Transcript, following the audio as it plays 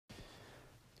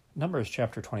Numbers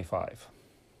chapter 25.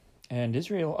 And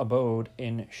Israel abode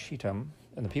in Shittim,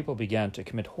 and the people began to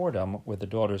commit whoredom with the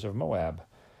daughters of Moab.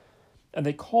 And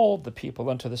they called the people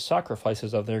unto the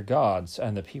sacrifices of their gods,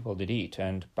 and the people did eat,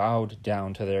 and bowed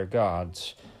down to their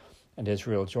gods. And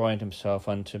Israel joined himself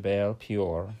unto Baal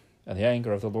Peor, and the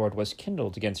anger of the Lord was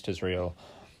kindled against Israel.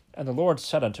 And the Lord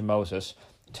said unto Moses,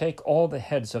 Take all the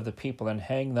heads of the people, and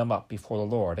hang them up before the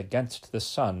Lord against the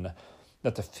sun,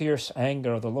 that the fierce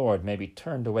anger of the Lord may be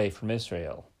turned away from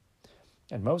Israel.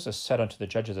 And Moses said unto the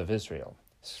judges of Israel,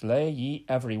 Slay ye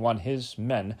every one his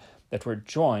men that were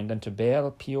joined unto Baal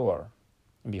Peor.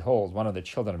 And behold, one of the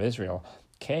children of Israel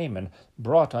came and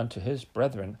brought unto his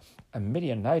brethren a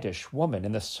Midianitish woman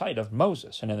in the sight of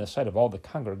Moses, and in the sight of all the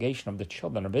congregation of the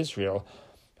children of Israel,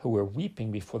 who were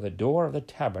weeping before the door of the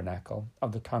tabernacle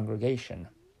of the congregation.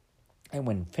 And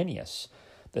when Phinehas,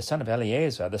 the son of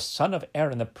Eleazar, the son of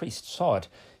Aaron the priest, saw it,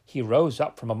 he rose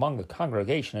up from among the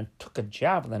congregation and took a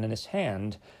javelin in his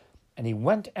hand, and he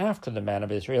went after the man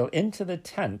of Israel into the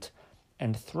tent,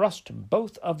 and thrust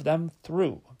both of them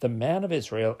through, the man of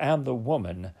Israel and the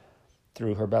woman,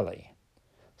 through her belly.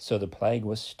 So the plague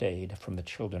was stayed from the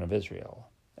children of Israel,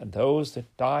 and those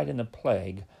that died in the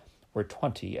plague were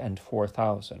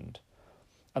 24,000.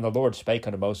 And the Lord spake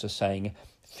unto Moses, saying,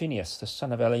 Phinehas, the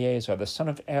son of Eleazar, the son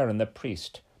of Aaron the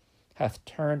priest, hath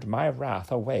turned my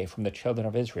wrath away from the children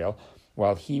of Israel,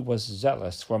 while he was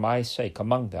zealous for my sake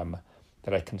among them,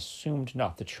 that I consumed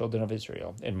not the children of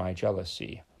Israel in my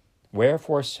jealousy.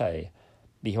 Wherefore say,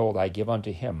 Behold, I give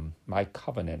unto him my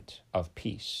covenant of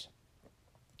peace.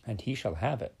 And he shall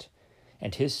have it,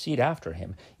 and his seed after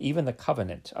him, even the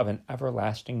covenant of an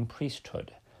everlasting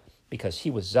priesthood, because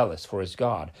he was zealous for his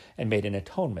God, and made an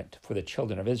atonement for the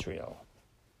children of Israel.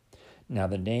 Now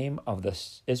the name of the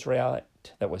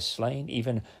Israelite that was slain,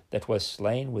 even that was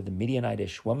slain with the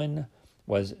Midianitish woman,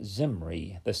 was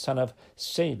Zimri, the son of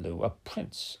Salu, a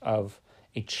prince of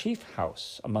a chief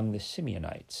house among the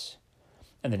Simeonites.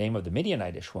 And the name of the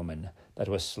Midianitish woman that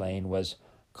was slain was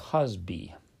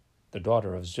Cosbi, the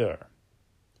daughter of Zur.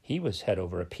 He was head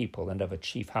over a people and of a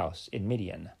chief house in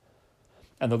Midian.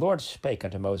 And the Lord spake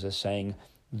unto Moses, saying,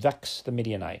 Vex the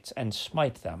Midianites, and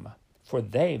smite them, for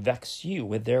they vex you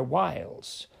with their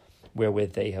wiles,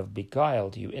 wherewith they have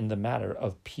beguiled you in the matter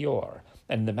of Peor,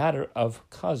 and in the matter of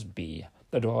Cosbi,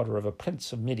 the daughter of a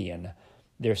prince of Midian,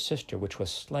 their sister, which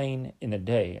was slain in the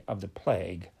day of the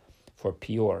plague, for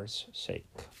Peor's sake.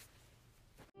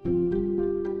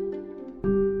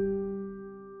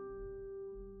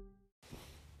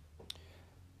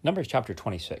 Numbers chapter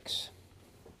 26.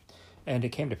 And it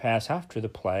came to pass after the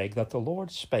plague that the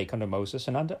Lord spake unto Moses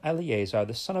and unto Eleazar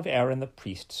the son of Aaron the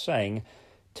priest, saying,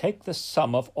 Take the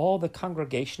sum of all the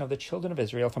congregation of the children of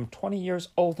Israel from 20 years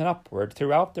old and upward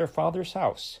throughout their father's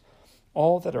house,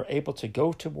 all that are able to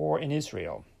go to war in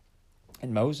Israel.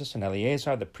 And Moses and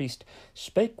Eleazar the priest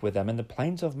spake with them in the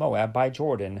plains of Moab by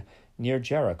Jordan, near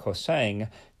Jericho, saying,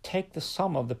 Take the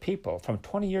sum of the people from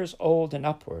 20 years old and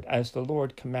upward, as the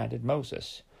Lord commanded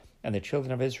Moses, and the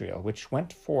children of Israel, which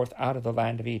went forth out of the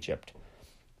land of Egypt.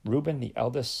 Reuben, the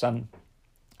eldest son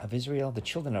of Israel, the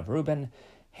children of Reuben,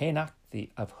 Hanok,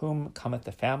 of whom cometh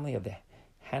the family of the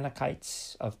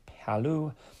Hanokites, of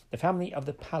Palu, the family of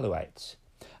the Paluites,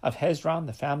 of Hezron,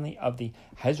 the family of the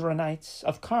Hezronites,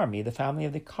 of Carmi, the family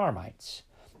of the Carmites.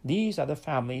 These are the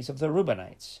families of the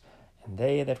Reubenites, and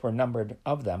they that were numbered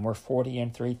of them were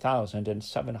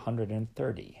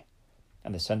 43,730.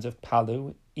 And the sons of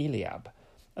Palu, Eliab,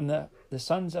 and the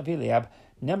sons of Eliab,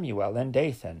 Nemuel, and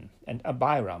Dathan, and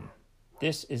Abiram.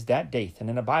 This is that Dathan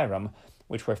and Abiram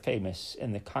which were famous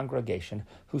in the congregation,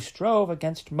 who strove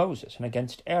against Moses and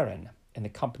against Aaron in the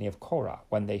company of Korah,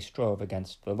 when they strove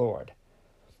against the Lord.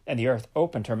 And the earth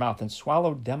opened her mouth and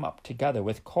swallowed them up together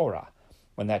with Korah,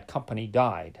 when that company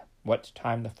died, what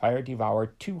time the fire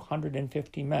devoured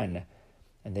 250 men,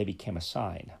 and they became a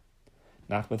sign.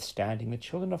 Notwithstanding, the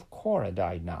children of Korah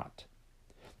died not.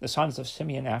 The sons of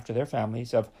Simeon after their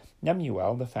families, of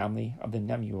Nemuel, the family of the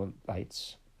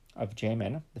Nemuelites, of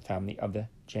Jamin, the family of the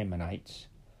Jaminites,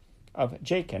 of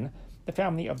Jachin, the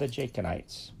family of the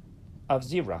Jachinites, of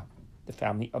Zerah, the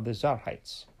family of the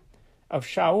Zarhites, of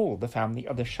Shaul, the family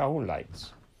of the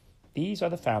Shaulites. These are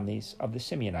the families of the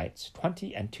Simeonites,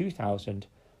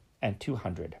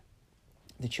 22,200.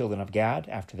 The children of Gad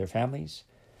after their families,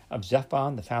 of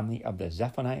Zephon, the family of the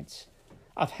Zephonites,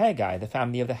 of Haggai, the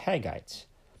family of the Haggites,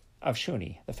 of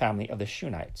Shuni, the family of the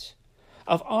Shunites,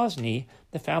 of Ozni,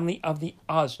 the family of the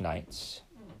Oznites,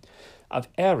 of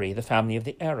Eri, the family of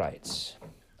the Erites,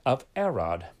 of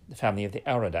Arod, the family of the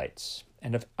Arodites,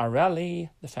 and of Areli,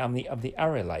 the family of the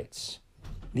Arelites,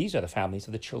 These are the families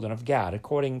of the children of Gad,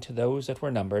 according to those that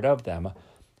were numbered of them,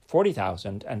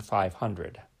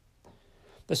 40,500.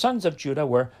 The sons of Judah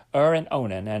were and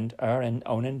Onan, and and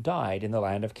Onan died in the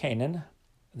land of Canaan.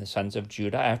 And the sons of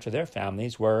Judah after their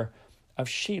families were of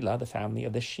Shelah, the family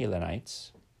of the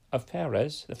Shelanites, of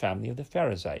Pharez, the family of the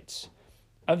Pharezites,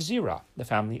 of Zerah, the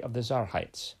family of the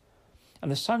Zarhites.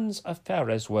 And the sons of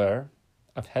Pharez were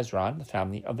of Hezron, the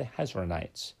family of the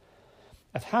Hezronites,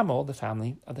 of Hamul, the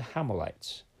family of the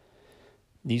Hamulites.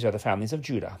 These are the families of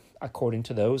Judah, according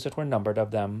to those that were numbered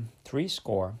of them,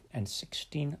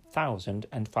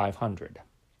 16,500.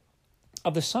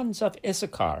 Of the sons of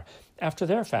Issachar, after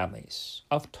their families,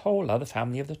 of Tola, the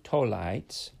family of the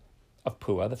Tolaites, of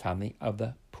Puah, the family of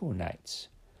the Punites,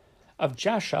 of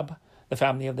Jashub, the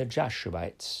family of the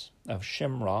Jashubites, of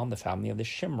Shimron, the family of the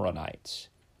Shimronites.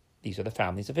 These are the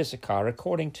families of Issachar,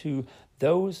 according to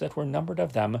those that were numbered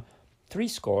of them,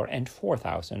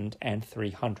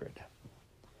 64,300.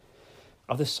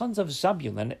 Of the sons of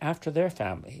Zebulun after their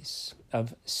families,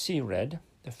 of Sered,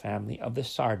 the family of the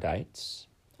Sardites,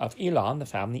 of Elon, the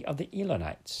family of the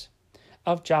Elonites,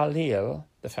 of Jaleel,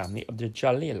 the family of the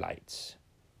Jaleelites.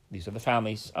 These are the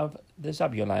families of the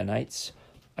Zebulunites,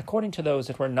 according to those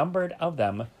that were numbered of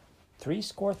them,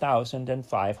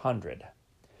 65,500.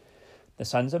 The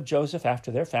sons of Joseph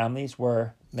after their families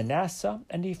were Manasseh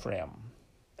and Ephraim.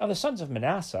 Of the sons of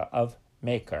Manasseh, of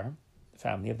Machir, the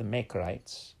family of the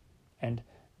Machirites, and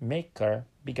Machir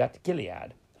begot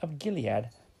Gilead. Of Gilead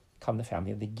come the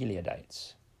family of the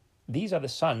Gileadites. These are the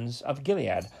sons of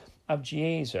Gilead, of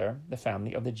Jezer, the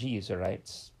family of the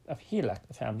Jezerites, of Helek,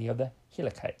 the family of the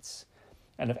Helekites,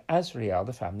 and of Azriel,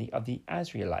 the family of the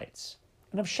Azrielites,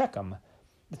 and of Shechem,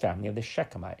 the family of the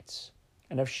Shechemites,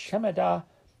 and of Shemadah,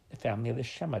 the family of the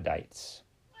Shemadites,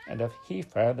 and of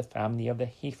Hepher, the family of the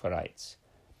Hepherites.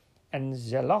 And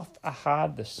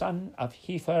Zelophehad, the son of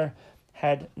Hepher,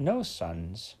 had no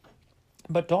sons,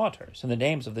 but daughters. And the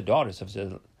names of the daughters of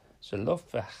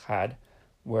Zelophehad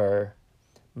were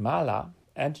Mahlah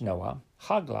and Noah,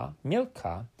 Haglah,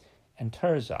 Milcah, and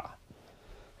Tirzah.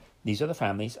 These are the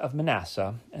families of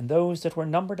Manasseh, and those that were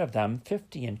numbered of them,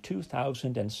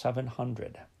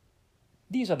 52,700.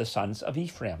 These are the sons of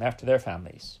Ephraim after their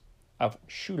families, of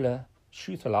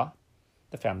Shuthelah,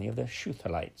 the family of the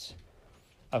Shuthelites,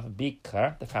 of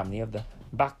Becher, the family of the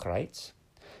Bachrites,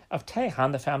 of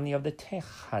Tehan, the family of the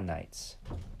Tehanites.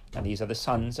 And these are the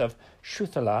sons of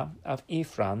Shuthelah, of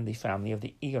Ephraim, the family of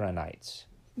the Eranites.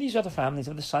 These are the families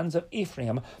of the sons of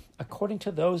Ephraim, according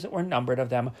to those that were numbered of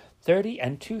them,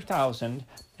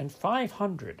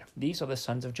 32,500. These are the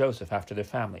sons of Joseph after their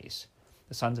families.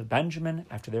 The sons of Benjamin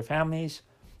after their families,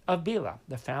 of Bela,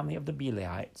 the family of the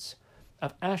Belaites,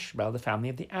 of Ashbel, the family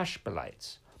of the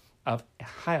Ashbelites, of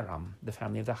Hiram, the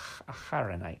family of the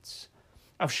Hironites,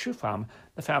 of Shupham,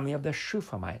 the family of the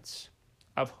Shuphamites,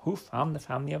 of Hupham, the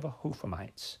family of the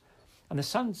Huphamites. And the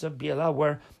sons of Bela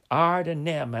were Ard and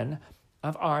Naaman,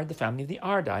 of Ard, the family of the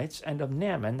Ardites, and of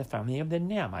Naaman, the family of the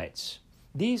Naamites.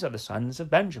 These are the sons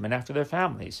of Benjamin after their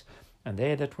families, and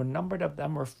they that were numbered of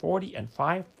them were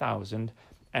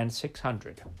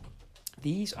 45,600.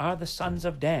 These are the sons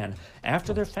of Dan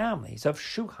after their families, of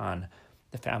Shuhan,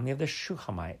 the family of the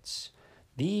Shuhamites.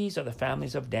 These are the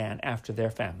families of Dan after their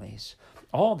families.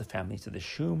 All the families of the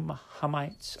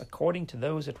Shuhamites, according to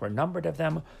those that were numbered of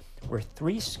them, were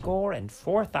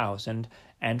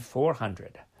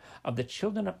 64,400. Of the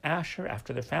children of Asher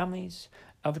after their families,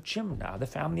 of Jimnah, the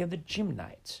family of the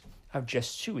Jimnites, of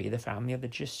Jesui, the family of the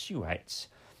Jesuites,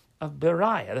 of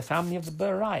Beriah, the family of the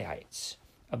Beriites,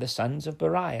 of the sons of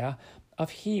Beriah, of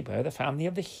Heber, the family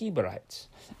of the Heberites,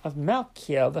 of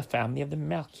Malchiel, the family of the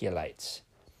Malchielites.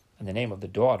 And the name of the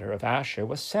daughter of Asher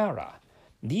was Sarah.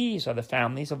 These are the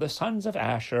families of the sons of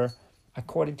Asher,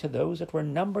 according to those that were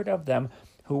numbered of them,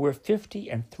 who were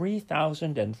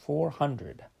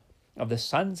 53,400. Of the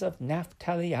sons of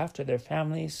Naphtali after their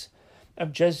families,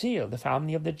 of Jaziel, the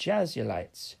family of the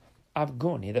Jazielites, of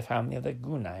Guni, the family of the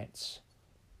Gunites,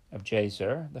 of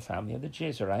Jazer, the family of the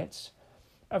Jazerites,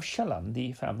 of Shalom,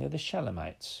 the family of the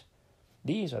Shalamites.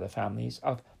 These are the families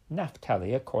of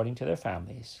Naphtali according to their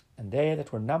families, and they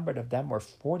that were numbered of them were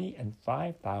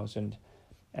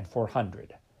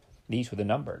 45,400. These were the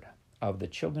numbered of the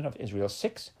children of Israel,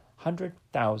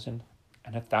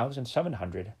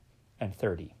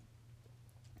 600,730.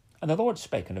 And the Lord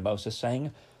spake unto Moses,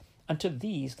 saying, Unto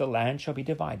these the land shall be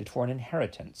divided for an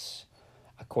inheritance,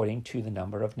 according to the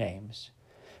number of names.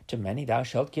 To many thou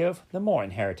shalt give the more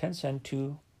inheritance, and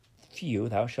to few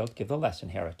thou shalt give the less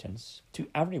inheritance. To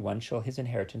every one shall his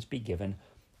inheritance be given,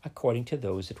 according to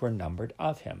those that were numbered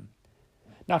of him.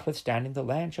 Notwithstanding, the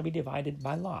land shall be divided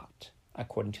by lot.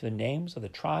 according to the names of the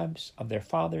tribes of their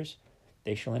fathers,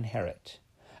 they shall inherit.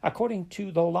 According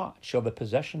to the lot shall the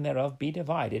possession thereof be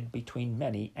divided between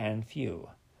many and few.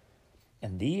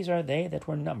 And these are they that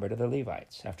were numbered of the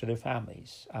Levites, after their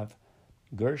families, of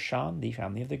Gershon, the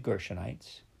family of the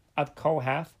Gershonites, of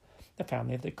Kohath, the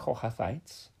family of the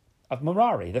Kohathites, of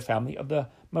Merari, the family of the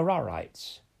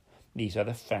Merarites. These are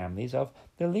the families of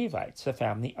the Levites, the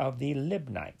family of the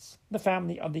Libnites, the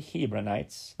family of the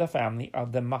Hebronites, the family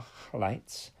of the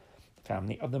Mahlites, the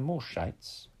family of the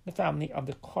Mushites, the family of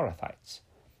the Korathites.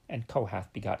 And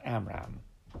Kohath begot Amram.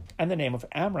 And the name of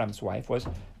Amram's wife was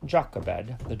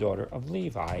Jochebed, the daughter of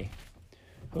Levi,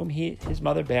 whom his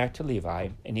mother bare to Levi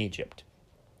in Egypt.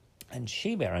 And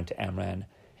she bare unto Amram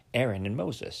Aaron and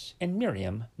Moses, and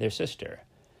Miriam their sister.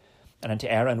 And unto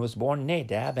Aaron was born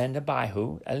Nadab and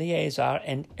Abihu, Eleazar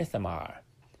and Ithamar.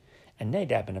 And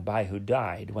Nadab and Abihu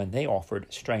died when they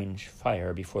offered strange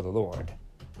fire before the Lord.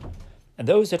 And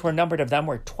those that were numbered of them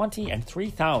were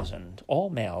 23,000, all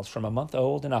males from a month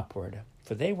old and upward.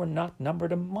 For they were not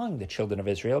numbered among the children of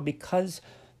Israel, because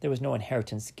there was no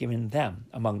inheritance given them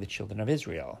among the children of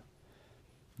Israel.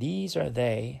 These are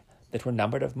they that were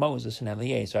numbered of Moses and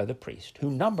Eleazar the priest,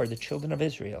 who numbered the children of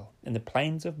Israel in the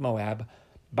plains of Moab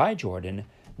by Jordan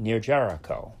near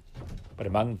Jericho. But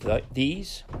among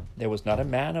these there was not a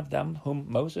man of them whom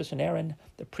Moses and Aaron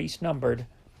the priest numbered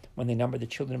when they numbered the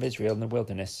children of Israel in the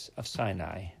wilderness of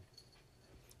Sinai.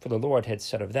 For the Lord had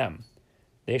said of them,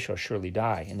 They shall surely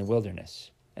die in the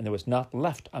wilderness. And there was not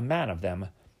left a man of them,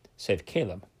 save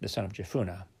Caleb the son of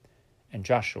Jephunneh, and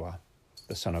Joshua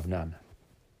the son of Nun.